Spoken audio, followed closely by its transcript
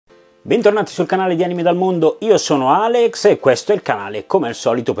Bentornati sul canale di Animedalmondo, io sono Alex e questo è il canale come al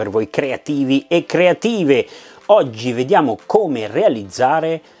solito per voi creativi e creative. Oggi vediamo come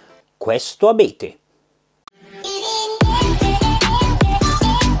realizzare questo abete.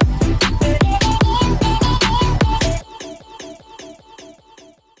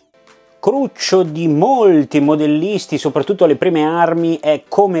 Cruccio di molti modellisti, soprattutto alle prime armi, è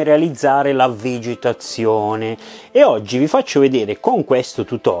come realizzare la vegetazione e oggi vi faccio vedere con questo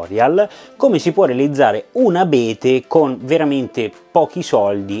tutorial come si può realizzare un abete con veramente pochi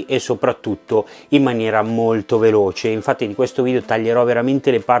soldi e soprattutto in maniera molto veloce. Infatti in questo video taglierò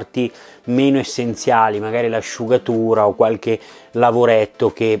veramente le parti meno essenziali, magari l'asciugatura o qualche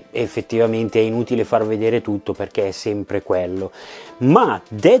lavoretto che effettivamente è inutile far vedere tutto perché è sempre quello. Ma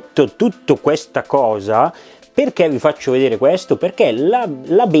detto tutto questa cosa, perché vi faccio vedere questo? Perché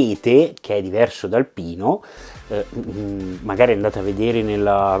l'abete, che è diverso dal pino, magari andate a vedere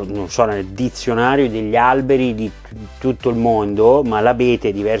non so, nel dizionario degli alberi di tutto il mondo, ma l'abete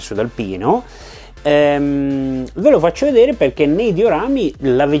è diverso dal pino. Ve lo faccio vedere perché nei diorami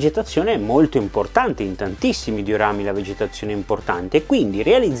la vegetazione è molto importante, in tantissimi diorami la vegetazione è importante, e quindi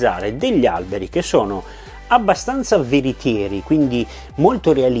realizzare degli alberi che sono abbastanza veritieri, quindi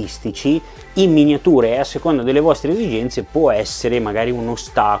molto realistici, in miniatura e a seconda delle vostre esigenze può essere magari un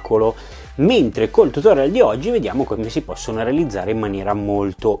ostacolo, mentre col tutorial di oggi vediamo come si possono realizzare in maniera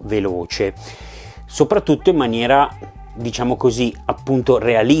molto veloce, soprattutto in maniera, diciamo così, appunto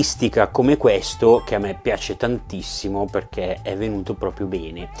realistica, come questo che a me piace tantissimo perché è venuto proprio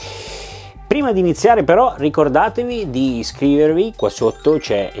bene. Prima di iniziare però ricordatevi di iscrivervi, qua sotto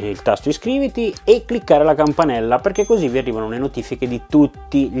c'è il tasto iscriviti, e cliccare la campanella perché così vi arrivano le notifiche di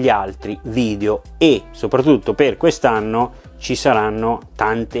tutti gli altri video, e soprattutto per quest'anno ci saranno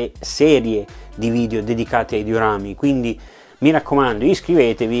tante serie di video dedicate ai diorami, quindi mi raccomando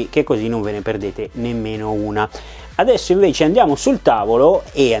iscrivetevi che così non ve ne perdete nemmeno una. Adesso invece andiamo sul tavolo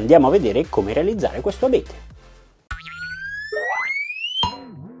e andiamo a vedere come realizzare questo abete.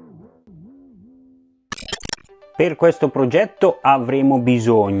 Per questo progetto avremo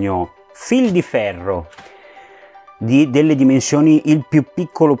bisogno fil di ferro delle dimensioni il più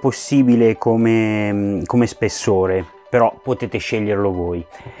piccolo possibile come spessore, però potete sceglierlo voi,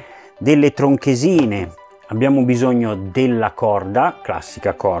 delle tronchesine, abbiamo bisogno della corda,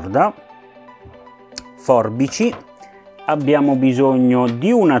 classica corda, forbici, abbiamo bisogno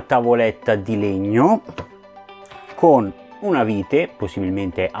di una tavoletta di legno con una vite,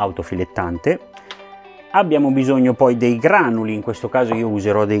 possibilmente autofilettante. Abbiamo bisogno poi dei granuli, in questo caso io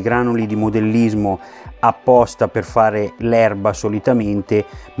userò dei granuli di modellismo apposta per fare l'erba solitamente,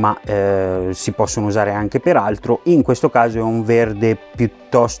 ma si possono usare anche per altro. In questo caso è un verde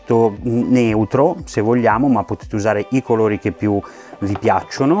piuttosto neutro se vogliamo, ma potete usare i colori che più vi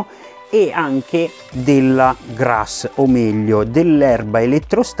piacciono, e anche della grass, o meglio dell'erba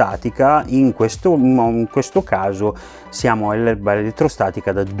elettrostatica. In questo caso siamo all'erba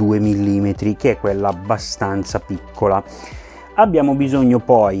elettrostatica da 2 mm, che è quella abbastanza piccola. Abbiamo bisogno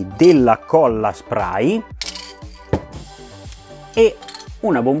poi della colla spray e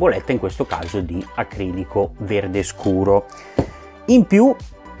una bomboletta, in questo caso di acrilico verde scuro. In più,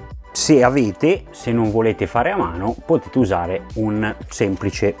 se non volete fare a mano, potete usare un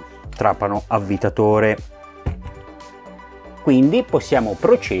semplice trapano avvitatore. Quindi possiamo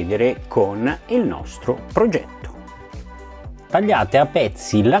procedere con il nostro progetto. Tagliate a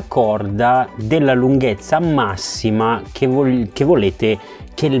pezzi la corda della lunghezza massima che volete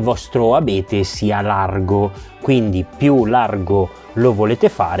che il vostro abete sia largo, quindi più largo lo volete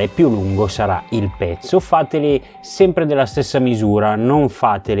fare, più lungo sarà il pezzo. Fatele sempre della stessa misura, non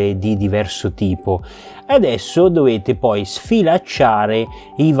fatele di diverso tipo. Adesso dovete poi sfilacciare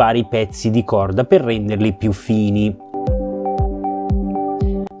i vari pezzi di corda per renderli più fini.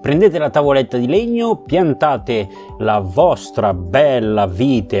 Prendete la tavoletta di legno, piantate la vostra bella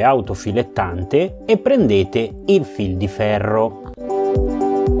vite autofilettante e prendete il fil di ferro.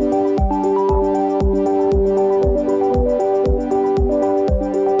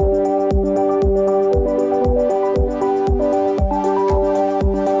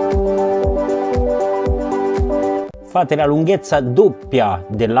 Fate la lunghezza doppia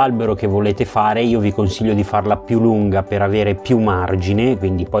dell'albero che volete fare, io vi consiglio di farla più lunga per avere più margine,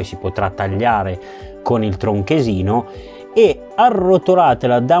 quindi poi si potrà tagliare con il tronchesino, e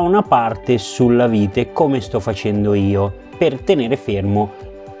arrotolatela da una parte sulla vite come sto facendo io, per tenere fermo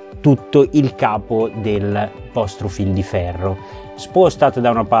tutto il capo del vostro fil di ferro. Spostate da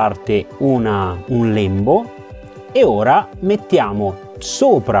una parte un lembo e ora mettiamo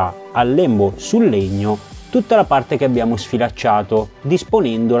sopra al lembo sul legno tutta la parte che abbiamo sfilacciato,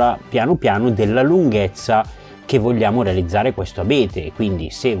 disponendola piano piano della lunghezza che vogliamo realizzare questo abete.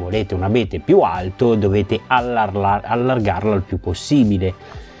 Quindi se volete un abete più alto dovete allargarlo al più possibile,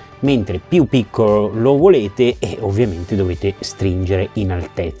 mentre più piccolo lo volete e ovviamente dovete stringere in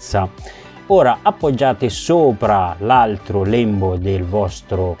altezza. Ora appoggiate sopra l'altro lembo del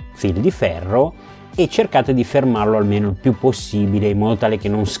vostro fil di ferro e cercate di fermarlo almeno il più possibile, in modo tale che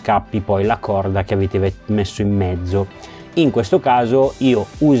non scappi poi la corda che avete messo in mezzo. In questo caso io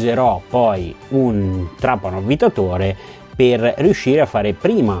userò poi un trapano avvitatore per riuscire a fare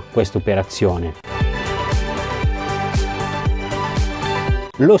prima questa operazione.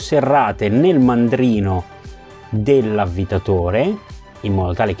 Lo serrate nel mandrino dell'avvitatore in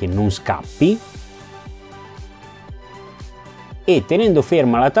modo tale che non scappi e, tenendo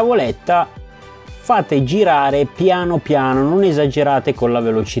ferma la tavoletta, fate girare piano piano, non esagerate con la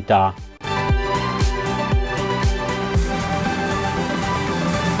velocità.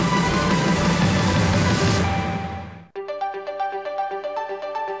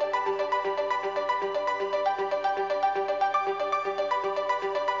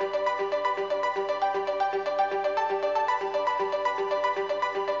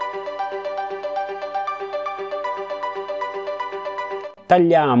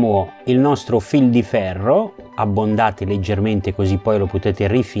 Tagliamo il nostro fil di ferro, abbondate leggermente così poi lo potete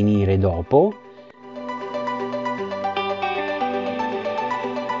rifinire dopo.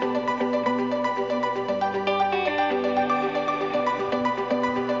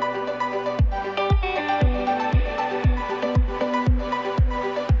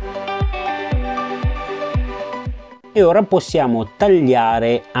 E ora possiamo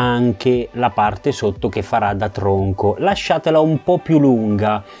tagliare anche la parte sotto che farà da tronco. Lasciatela un po' più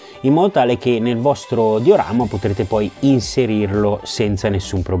lunga, in modo tale che nel vostro diorama potrete poi inserirlo senza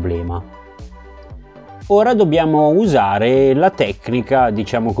nessun problema. Ora dobbiamo usare la tecnica,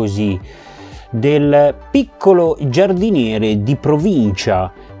 diciamo così, del piccolo giardiniere di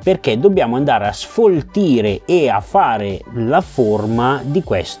provincia, perché dobbiamo andare a sfoltire e a fare la forma di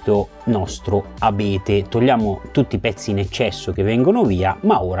questo nostro abete. Togliamo tutti i pezzi in eccesso che vengono via,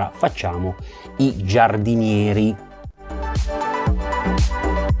 ma ora facciamo i giardinieri.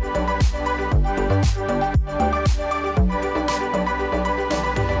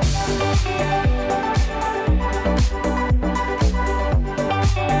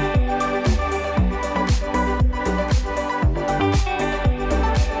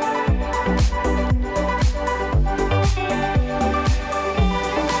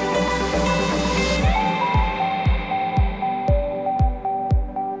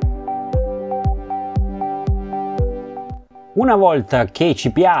 Una volta che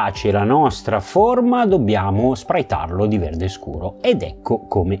ci piace la nostra forma dobbiamo spraytarlo di verde scuro ed ecco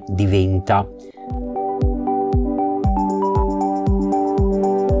come diventa.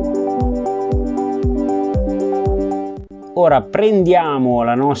 Ora prendiamo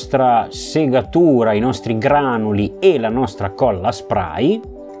la nostra segatura, i nostri granuli e la nostra colla spray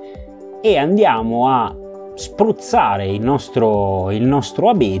e andiamo a spruzzare il nostro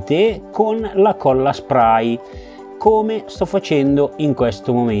abete con la colla spray, come sto facendo in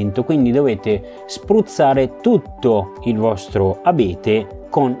questo momento. Quindi dovete spruzzare tutto il vostro abete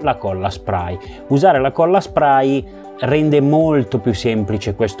con la colla spray. Usare la colla spray rende molto più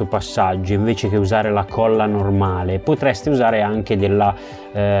semplice questo passaggio invece che usare la colla normale. Potreste usare anche della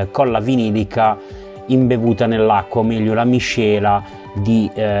colla vinilica imbevuta nell'acqua, o meglio la miscela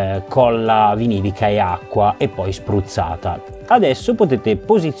di colla vinilica e acqua e poi spruzzata. Adesso potete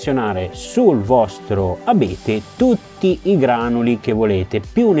posizionare sul vostro abete tutti i granuli che volete.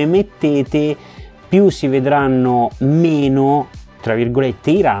 Più ne mettete, più si vedranno meno, tra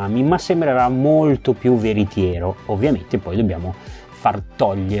virgolette, i rami, ma sembrerà molto più veritiero. Ovviamente poi dobbiamo far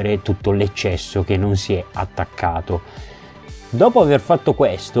togliere tutto l'eccesso che non si è attaccato. Dopo aver fatto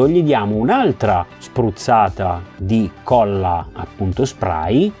questo, gli diamo un'altra spruzzata di colla appunto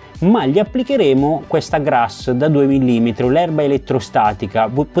spray, ma gli applicheremo questa grass da 2 mm, l'erba elettrostatica.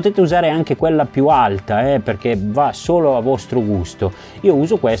 Voi potete usare anche quella più alta perché va solo a vostro gusto. Io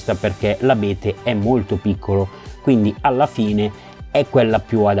uso questa perché l'abete è molto piccolo, quindi alla fine è quella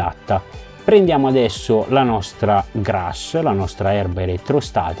più adatta. Prendiamo adesso la nostra grass, la nostra erba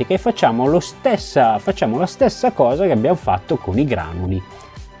elettrostatica, e facciamo la stessa cosa che abbiamo fatto con i granuli.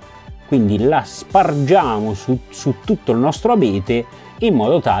 Quindi la spargiamo su tutto il nostro abete in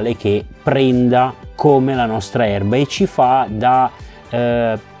modo tale che prenda come la nostra erba e ci fa da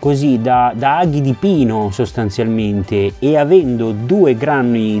aghi di pino sostanzialmente, e avendo 2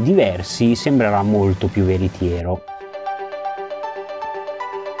 granuli diversi sembrerà molto più veritiero.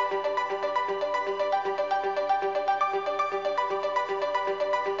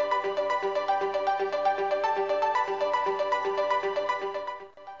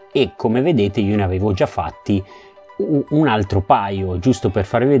 e come vedete io ne avevo già fatti un altro paio, giusto per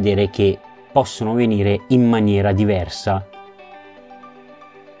farvi vedere che possono venire in maniera diversa.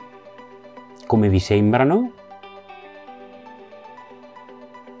 Come vi sembrano?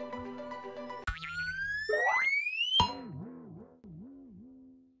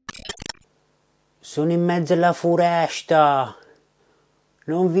 Sono in mezzo alla foresta,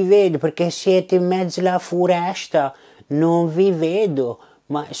 non vi vedo perché siete in mezzo alla foresta, non vi vedo,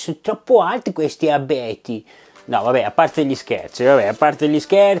 ma sono troppo alti questi abeti. No, vabbè, a parte gli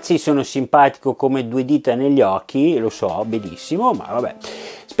scherzi, sono simpatico come due dita negli occhi, lo so, benissimo, ma vabbè.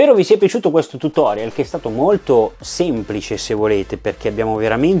 Spero vi sia piaciuto questo tutorial, che è stato molto semplice se volete, perché abbiamo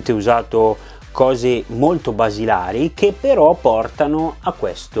veramente usato cose molto basilari che però portano a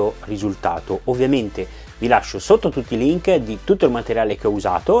questo risultato. Ovviamente vi lascio sotto tutti i link di tutto il materiale che ho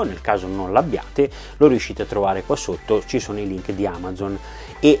usato, nel caso non l'abbiate lo riuscite a trovare qua sotto, ci sono i link di Amazon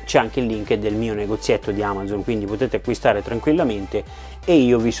e c'è anche il link del mio negozietto di Amazon, quindi potete acquistare tranquillamente e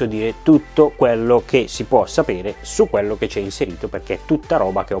io vi so dire tutto quello che si può sapere su quello che c'è inserito, perché è tutta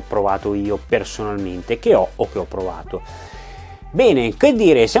roba che ho provato io personalmente, che ho o che ho provato. Bene, che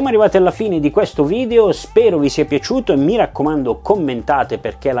dire, siamo arrivati alla fine di questo video, spero vi sia piaciuto e mi raccomando commentate,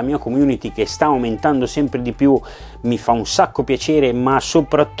 perché la mia community, che sta aumentando sempre di più, mi fa un sacco piacere, ma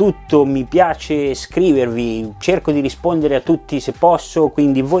soprattutto mi piace scrivervi, cerco di rispondere a tutti se posso,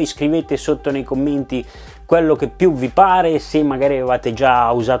 quindi voi scrivete sotto nei commenti quello che più vi pare, se magari avevate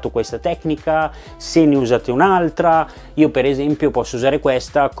già usato questa tecnica, se ne usate un'altra. Io per esempio posso usare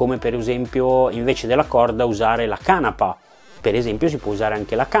questa, come per esempio invece della corda usare la canapa. Per esempio si può usare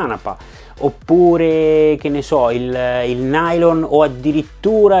anche la canapa, oppure che ne so, il nylon o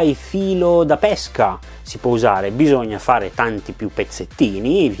addirittura il filo da pesca si può usare. Bisogna fare tanti più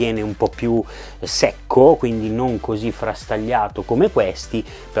pezzettini, viene un po' più secco, quindi non così frastagliato come questi,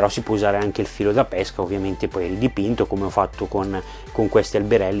 però si può usare anche il filo da pesca, ovviamente poi ridipinto come ho fatto con questi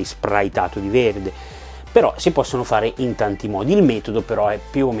alberelli spraytato di verde. Però si possono fare in tanti modi, il metodo però è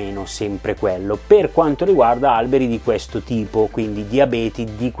più o meno sempre quello. Per quanto riguarda alberi di questo tipo, quindi di abeti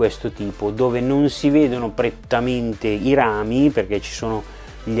di questo tipo, dove non si vedono prettamente i rami perché ci sono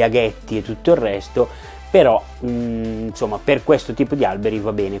gli aghetti e tutto il resto, però insomma per questo tipo di alberi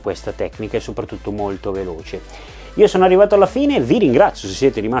va bene questa tecnica, è soprattutto molto veloce. Io sono arrivato alla fine, vi ringrazio se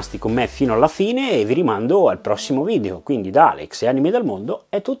siete rimasti con me fino alla fine e vi rimando al prossimo video. Quindi da Alex e Anime dal Mondo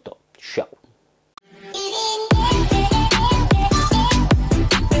è tutto, ciao!